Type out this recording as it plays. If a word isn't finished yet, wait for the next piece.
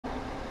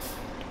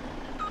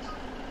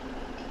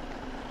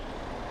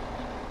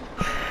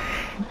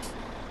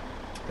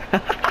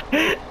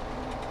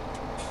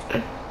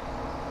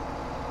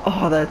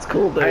Oh, that's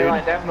cool, dude. Hey,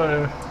 like that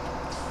move.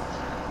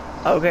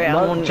 Okay,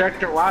 Load the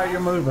tractor while you're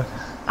moving.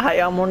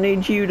 hey, I'm gonna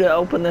need you to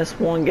open this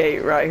one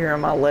gate right here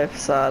on my left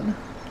side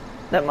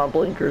that my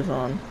blinker's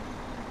on.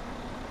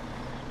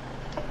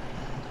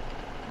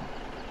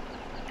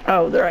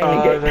 Oh, there ain't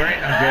a gate. There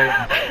ain't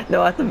no gate.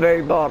 No, at the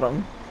very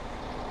bottom.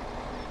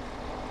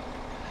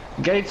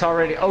 Gate's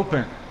already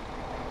open.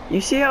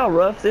 You see how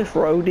rough this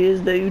road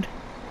is, dude?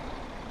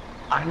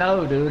 I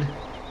know, dude.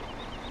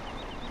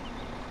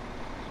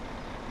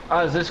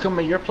 Oh, is this gonna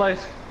be your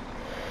place?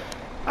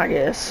 I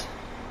guess.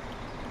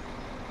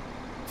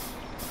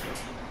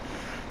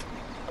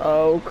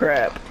 Oh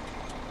crap.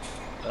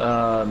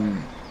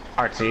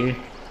 RT.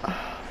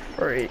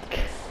 Freak.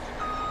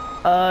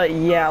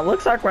 Yeah,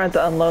 looks like we're gonna have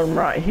to unload them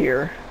right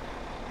here.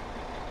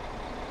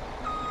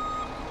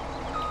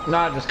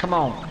 Nah, just come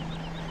on.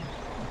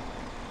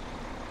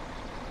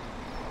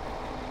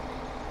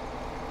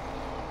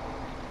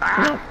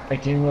 Ah!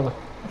 18 wheeler.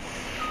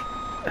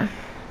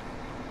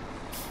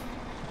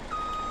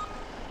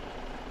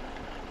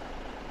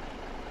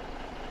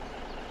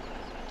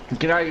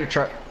 Get out of your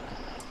truck.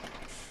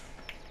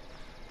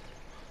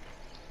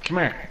 Come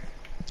here.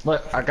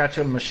 Look, I got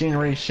your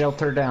machinery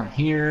shelter down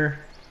here.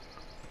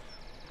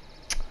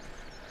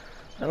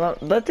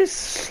 Let this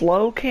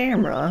slow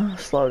camera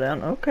slow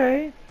down.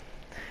 Okay.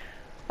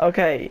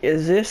 Okay,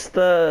 is this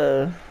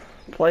the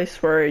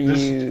place where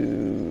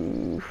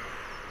you...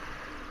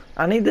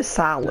 I need the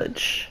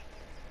silage.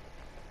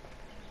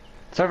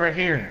 It's over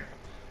here.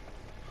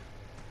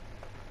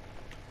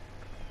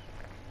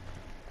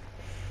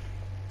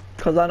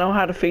 Because I know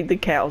how to feed the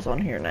cows on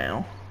here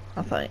now,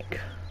 I think.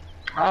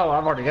 Oh,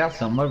 I've already got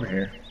some over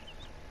here.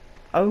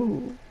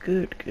 Oh,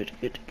 good, good,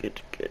 good,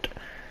 good, good.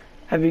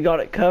 Have you got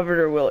it covered,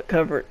 or will it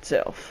cover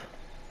itself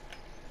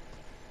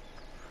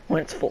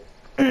when it's full?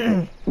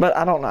 But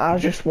I don't know, I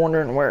was just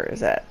wondering where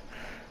it's at.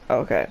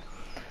 Okay.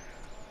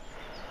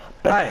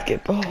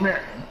 Basketball. Come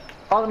here.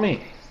 Follow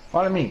me.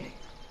 Follow me.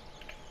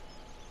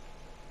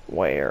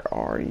 Where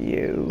are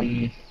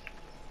you?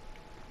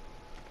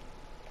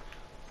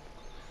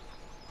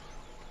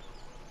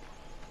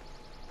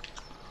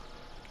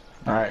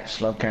 Alright,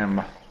 slow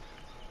camera.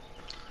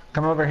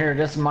 Come over here,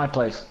 this is my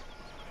place.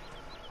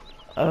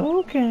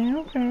 Okay,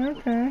 okay,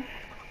 okay.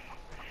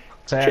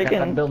 Say, I got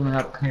that building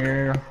up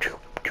here.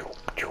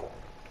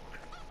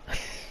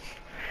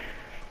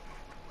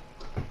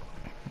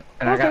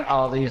 And I got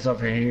all these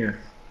over here.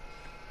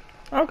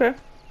 Okay,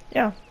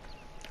 yeah.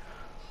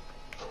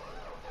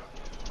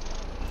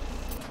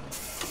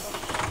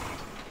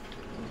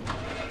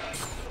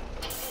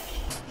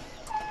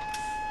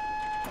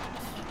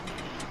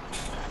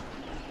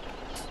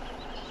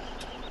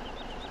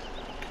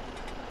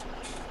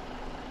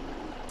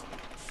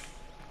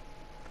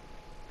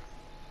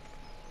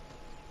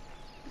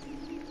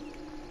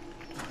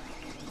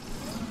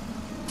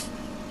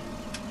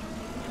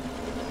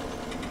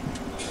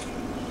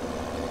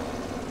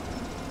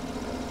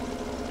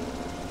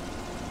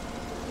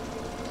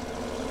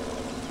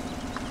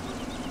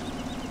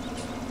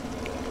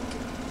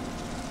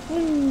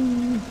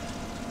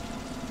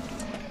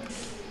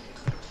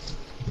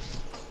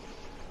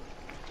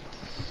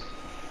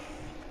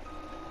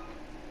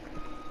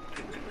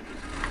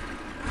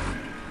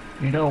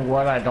 You know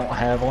what I don't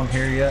have on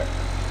here yet?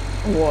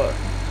 What?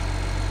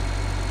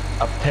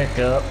 A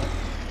pickup.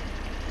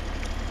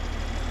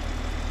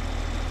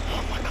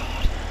 Oh my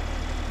god.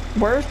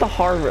 Where's the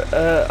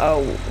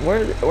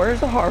where's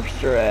the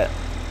harvester at?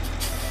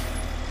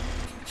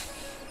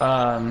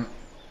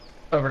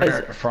 Over there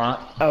at the front.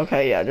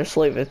 Okay, yeah, just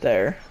leave it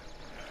there.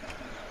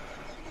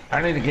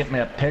 I need to get me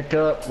a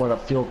pickup with a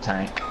fuel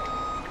tank.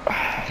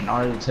 I can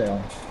already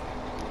tell.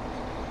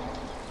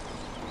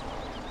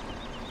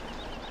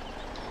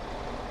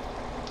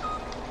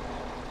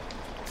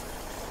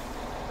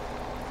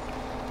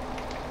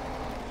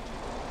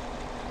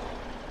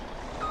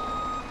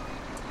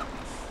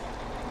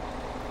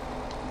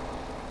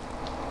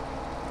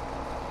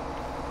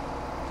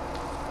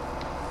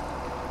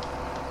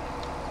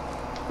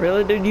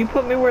 Really, dude? You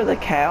put me where the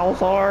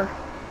cows are?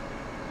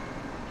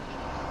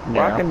 Yeah.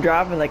 Where I can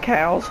drive in the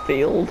cows'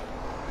 field?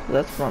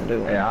 That's what I'm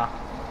doing. Yeah.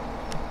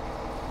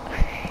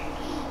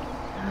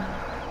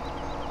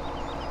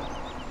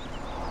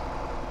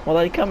 Will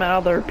they come out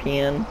of their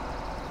pen?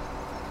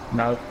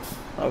 No.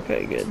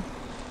 Okay, good.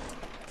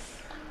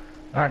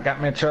 Alright, got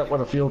me a truck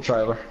with a fuel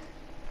trailer.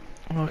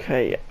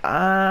 Okay,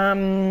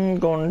 I'm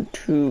going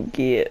to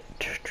get...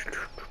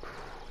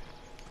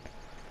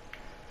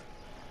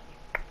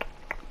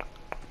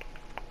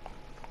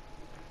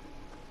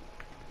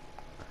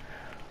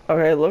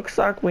 Okay, looks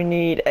like we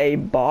need a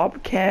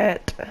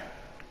bobcat.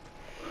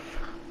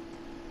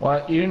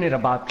 What? You need a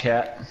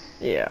bobcat.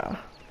 Yeah.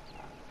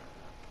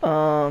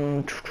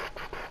 I've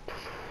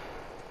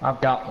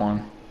got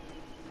one.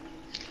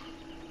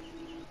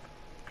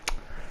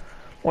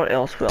 What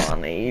else will I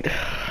need?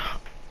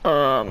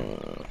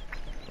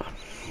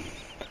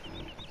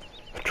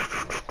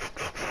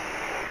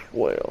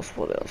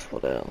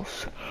 What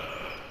else?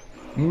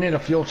 You need a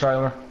fuel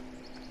trailer.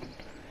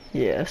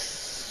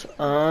 Yes.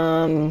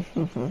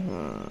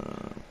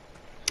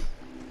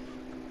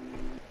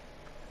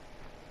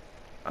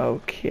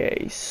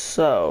 Okay,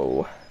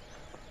 so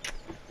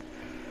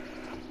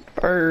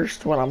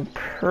first, what I'm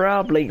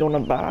probably gonna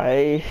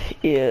buy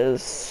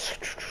is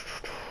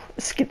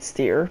a skid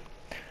steer.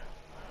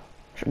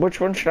 Which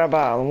one should I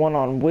buy? The one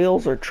on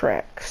wheels or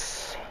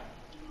tracks?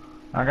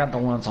 I got the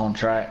ones on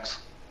tracks.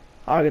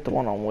 I'll get the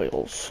one on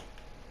wheels.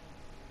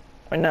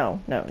 Wait, no.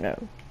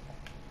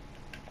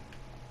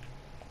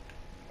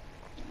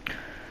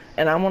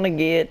 And I'm gonna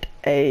get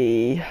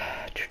a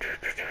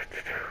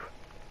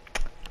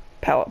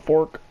pallet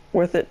fork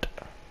with it.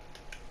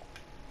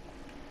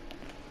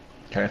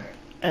 Okay.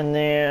 And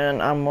then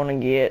I'm gonna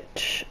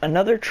get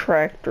another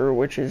tractor,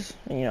 which is,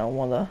 you know,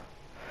 one of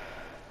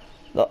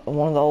the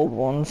old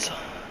ones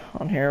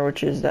on here,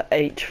 which is the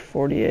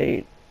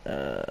H48.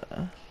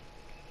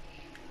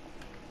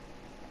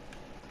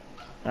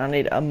 I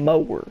need a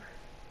mower.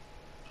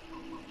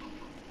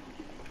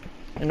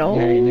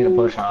 Yeah, you need a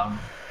bush hog.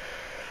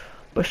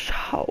 Bush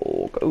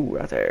hog. Oh,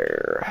 right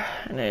there.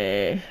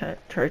 And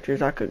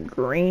tractor's like a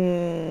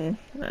green.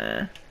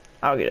 Nah,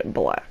 I'll get it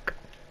black.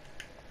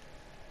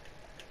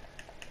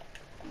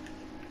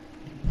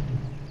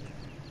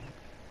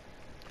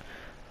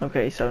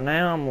 Okay, so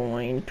now I'm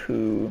going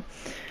to.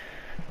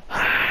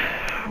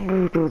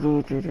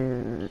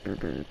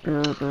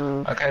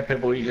 Okay,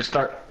 people, you just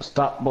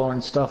stop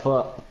blowing stuff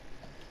up.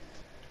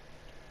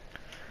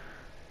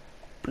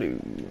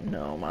 Blue.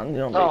 No, mine's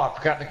gonna be. Oh, I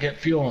forgot to get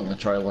fuel in the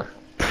trailer.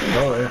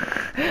 Oh,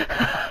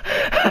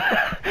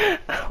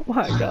 Oh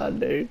my god,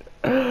 dude.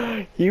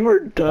 You were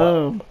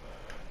dumb.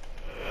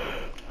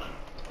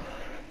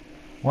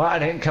 well, I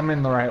didn't come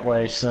in the right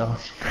way, so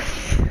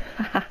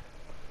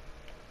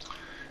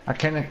I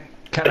kind of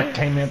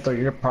came in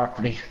through your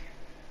property,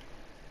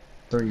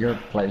 through your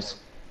place.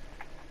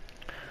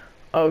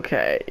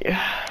 Okay,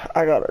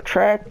 I got a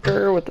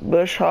tractor with a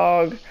bush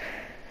hog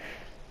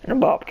and a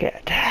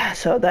bobcat,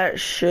 so that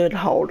should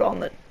hold on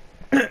the.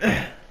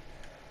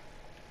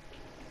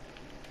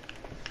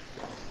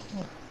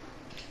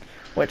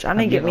 Which I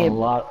need to get me a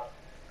lot.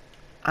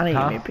 I need to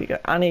get me a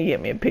pickup. I need to get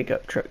me a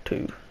pickup truck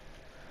too.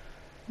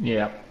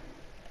 Yeah.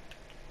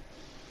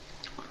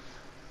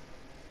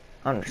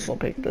 I'm just gonna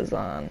pick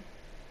design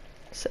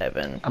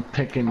 7. I'm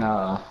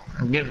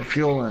getting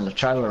fuel in the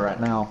trailer right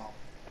now.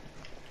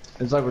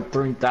 It's over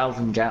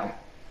 3,000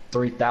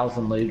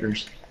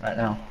 liters right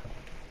now.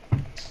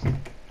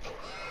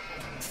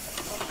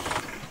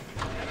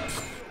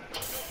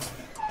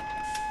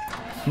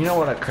 You know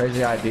what a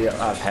crazy idea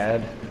I've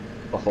had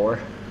before?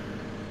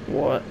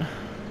 What?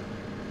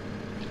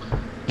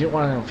 Get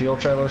one of them fuel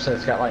trailers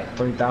that's got like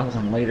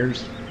 3,000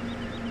 liters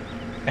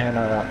and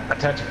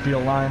attach a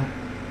fuel line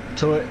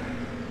to it.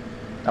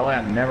 That way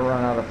I never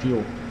run out of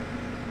fuel.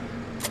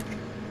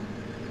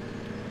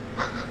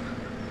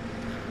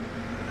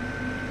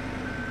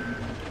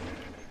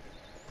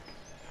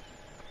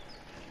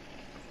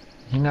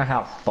 You know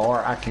how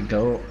far I could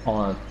go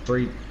on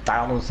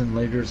 3,000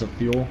 liters of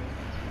fuel?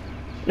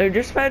 Dude,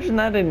 just imagine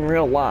that in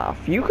real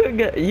life. You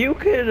could You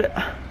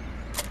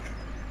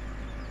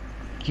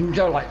can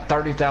go like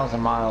 30,000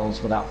 miles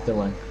without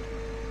filling.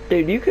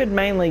 dude, you could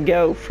mainly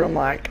go from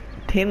like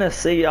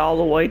Tennessee all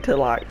the way to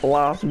like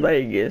Las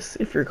Vegas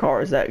if your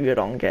car is that good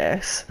on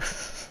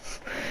gas.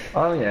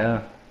 Oh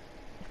yeah.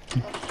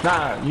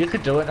 Nah, you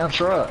could do it in a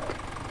truck.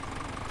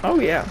 Oh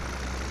yeah.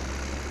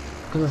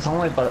 Cause it's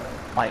only but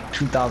like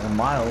 2,000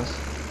 miles.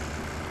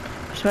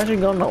 Just imagine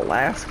going to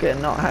Alaska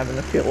and not having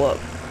to fill up.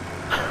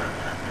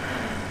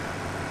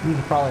 You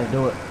could probably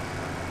do it.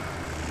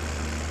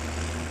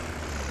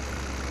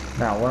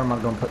 Now, where am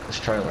I going to put this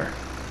trailer?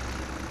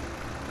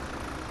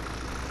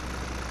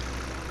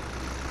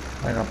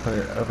 I'm going to put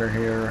it over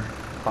here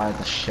by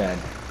the shed.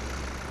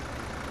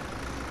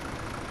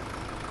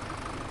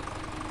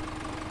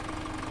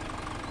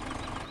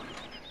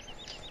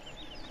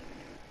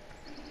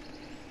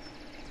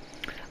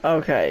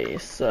 Okay,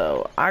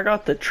 so I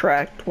got the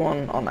tracked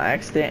one on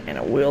accident and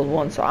a wheeled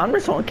one, so I'm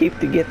just gonna keep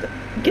get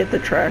the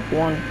tracked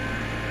one,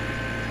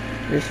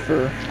 just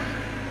for.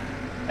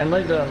 And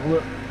leave the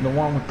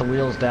one with the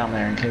wheels down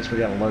there in case we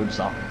gotta load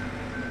something.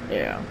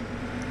 Yeah.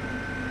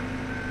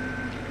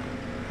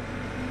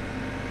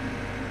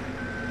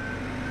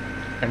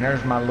 And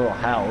there's my little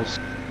house,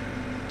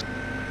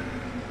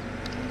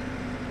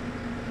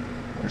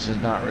 which is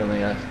not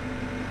really a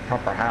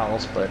proper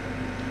house, but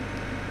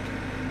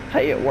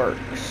Hey, it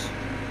works.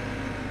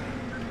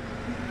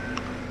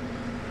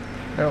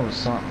 there was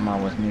something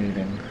I was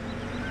needing.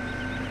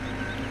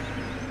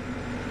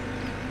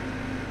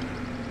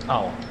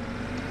 Oh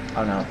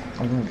no,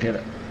 I'm gonna get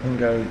it. I'm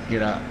gonna go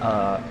get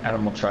a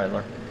animal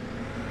trailer.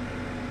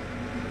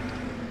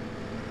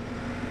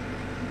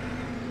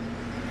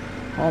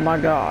 Oh my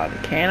god,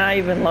 can I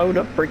even load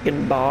a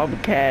freaking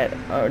Bobcat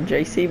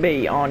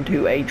JCB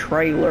onto a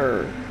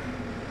trailer?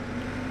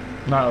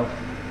 No.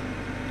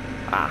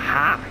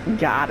 Aha,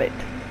 got it.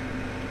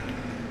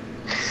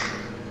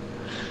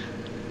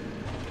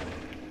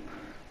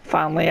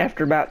 Finally,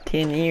 after about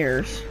 10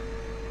 years.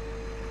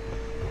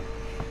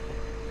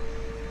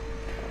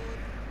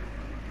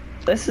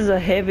 This is a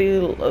heavy...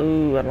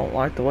 Oh, I don't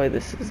like the way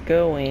this is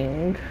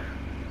going.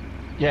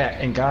 Yeah,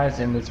 and guys,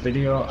 in this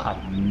video,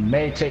 I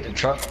may take the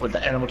truck with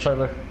the animal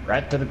trailer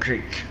right to the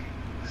creek.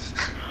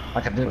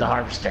 Like I did the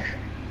harvester.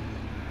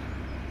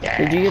 Yeah.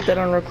 Did you get that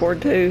on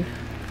record too?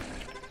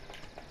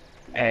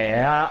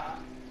 Yeah.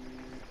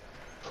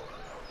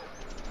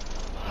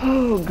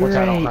 Oh, great. Which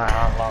I don't know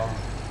how long.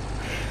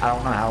 I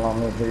don't know how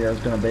long this video is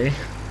gonna be.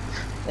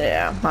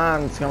 Yeah,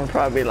 mine's gonna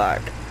probably be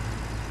like,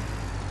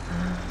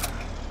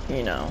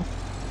 you know.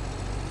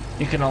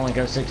 You can only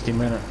go 60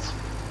 minutes.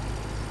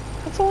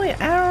 That's only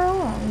an hour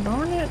long,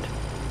 darn it.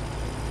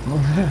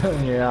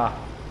 Yeah.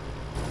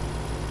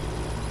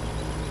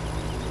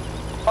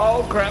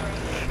 Oh crap.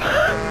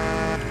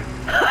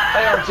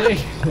 ART.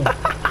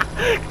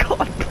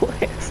 God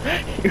bless.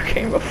 You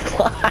came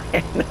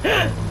a-flying.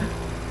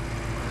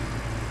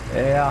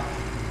 Yeah.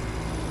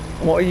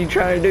 What are you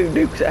trying to do,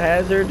 Dukes of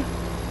Hazzard?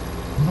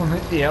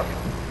 Yep.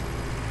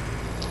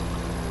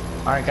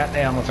 Alright, got the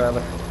animal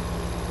trailer.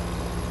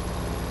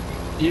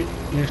 You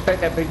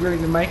expect that big rig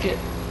to make it?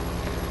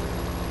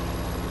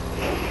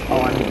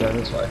 Oh, I need to go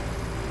this way.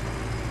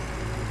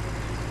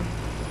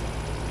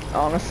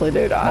 Honestly,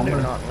 dude, I do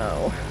not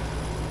know.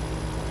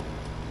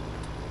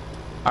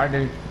 Alright,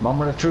 dude.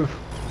 Moment of truth.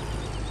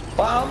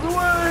 Found the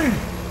way!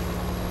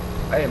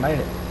 Hey, made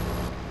it.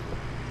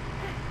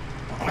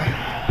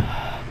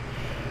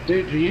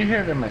 Dude, do you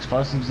hear them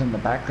explosives in the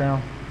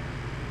background?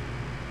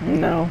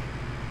 No.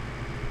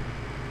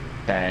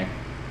 Dang.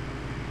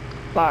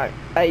 Like,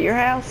 at your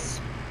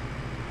house?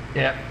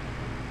 Yep.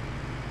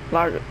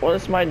 Like, what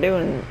is somebody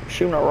doing?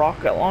 Shooting a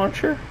rocket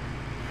launcher?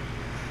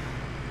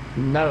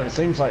 No, it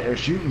seems like they're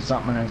shooting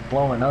something and it's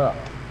blowing up.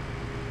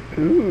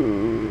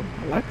 Ooh,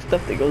 I like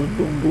stuff that goes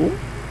boom boom.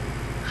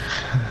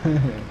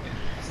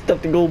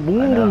 Stuff that goes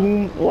boom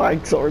boom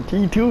likes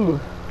RT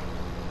too.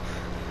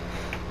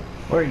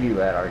 Where are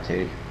you at,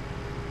 RT?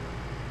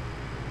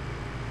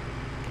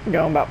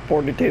 Going about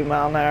 42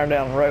 mile an hour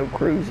down the road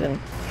cruising.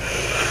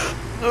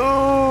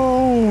 Oh.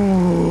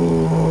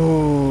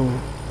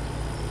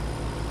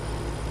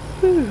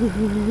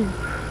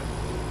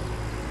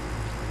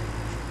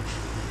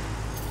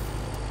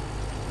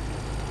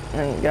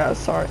 And guys,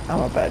 sorry, I'm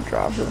a bad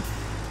driver.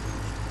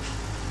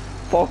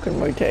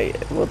 Falcon will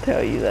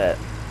tell you that.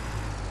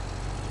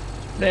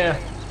 Yeah.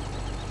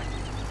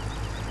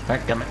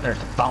 Heck, damn it, there's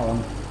the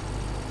phone.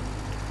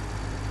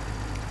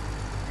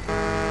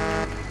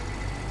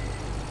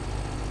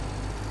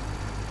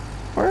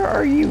 Where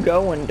are you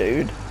going,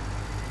 dude?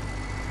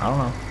 I don't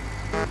know.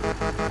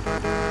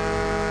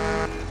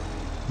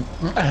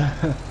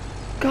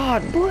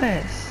 God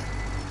bless.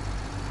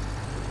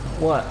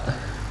 What?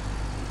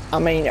 I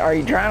mean, are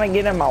you trying to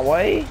get in my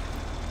way?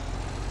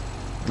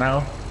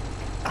 No.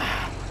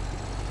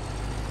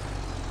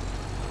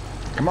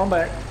 Come on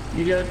back.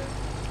 You good?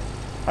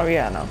 Oh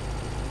yeah, I know.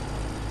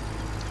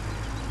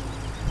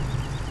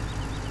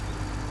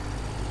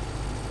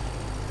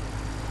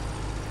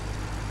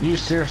 You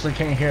seriously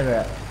can't hear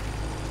that?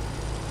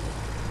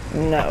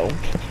 No.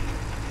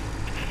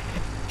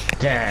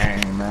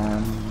 Dang,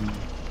 man.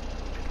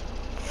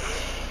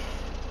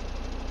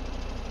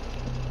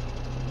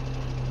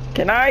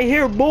 Can I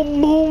hear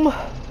boom boom?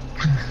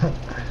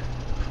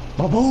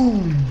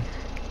 Ba-boom!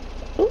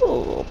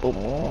 Ooh, boom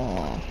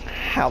boom.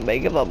 How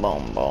big of a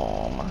boom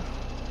boom?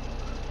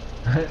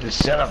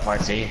 Just shut up,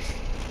 RT.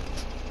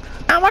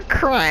 I'm a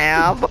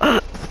crab.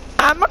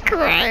 I'm a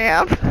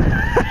crab.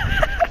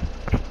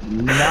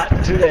 Not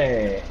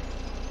today.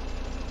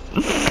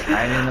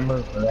 I ain't in the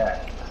mood for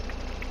that.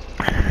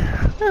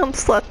 I'm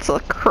such a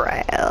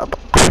crab.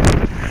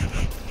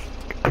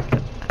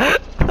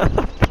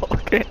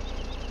 Okay.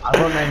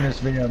 I will name this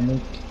video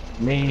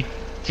me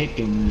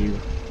kicking you.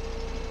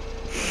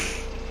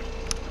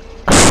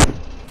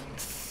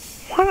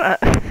 What?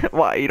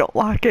 Why, you don't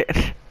like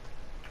it?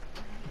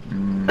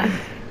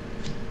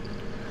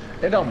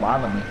 It don't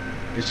bother me.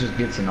 It just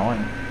gets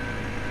annoying.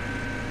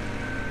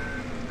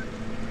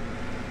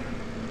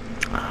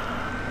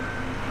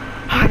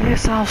 I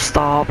guess I'll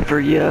stop for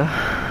you.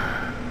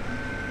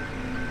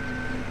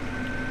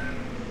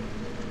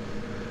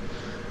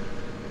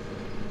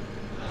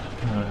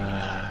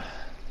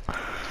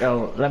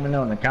 So let me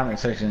know in the comment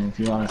section if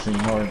you want to see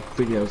more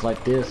videos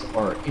like this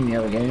or any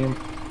other game.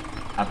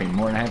 I'll be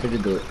more than happy to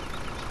do it.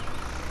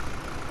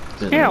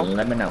 Just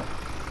let me know.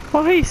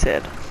 What he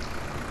said.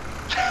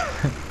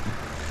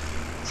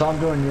 So I'm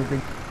doing your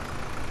big.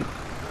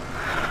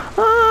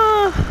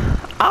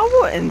 I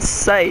wouldn't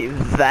say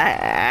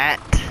that.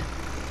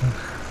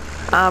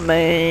 I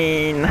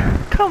mean,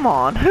 come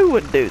on, who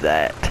would do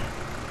that?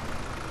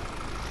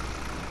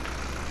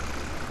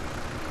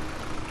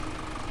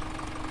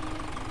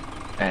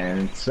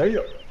 And see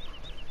ya.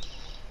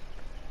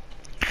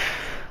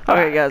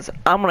 Okay guys,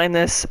 I'm gonna end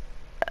this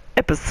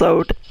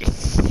episode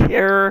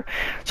here.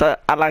 So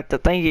I'd like to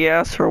thank you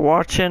guys for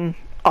watching.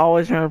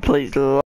 Always remember, please